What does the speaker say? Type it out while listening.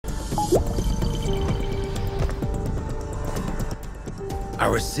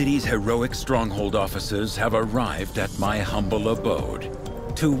Our city's heroic stronghold officers have arrived at my humble abode.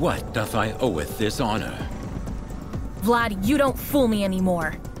 To what doth I oweth this honor? Vlad, you don't fool me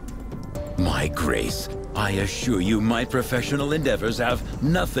anymore. My grace, I assure you my professional endeavors have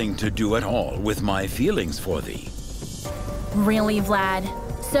nothing to do at all with my feelings for thee. Really, Vlad?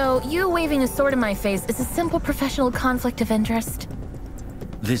 So, you waving a sword in my face is a simple professional conflict of interest?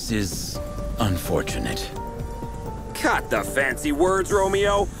 This is unfortunate. Cut the fancy words,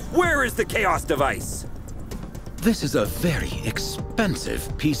 Romeo! Where is the Chaos device? This is a very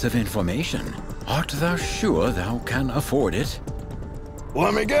expensive piece of information. Art thou sure thou can afford it?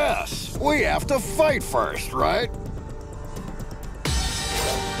 Let me guess. We have to fight first, right?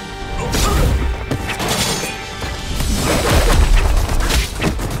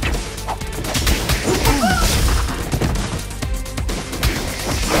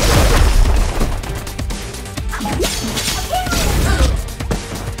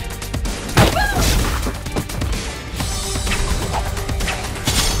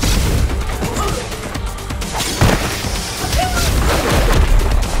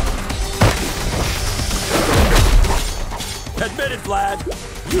 Admit it, Vlad.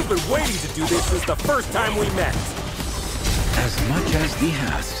 You've been waiting to do this since the first time we met. As much as thee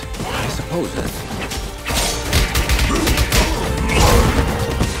hast, I supposeth.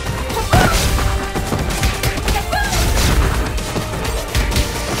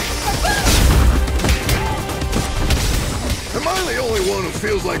 Am I the only one who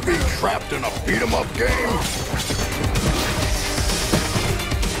feels like being trapped in a beat-em-up game?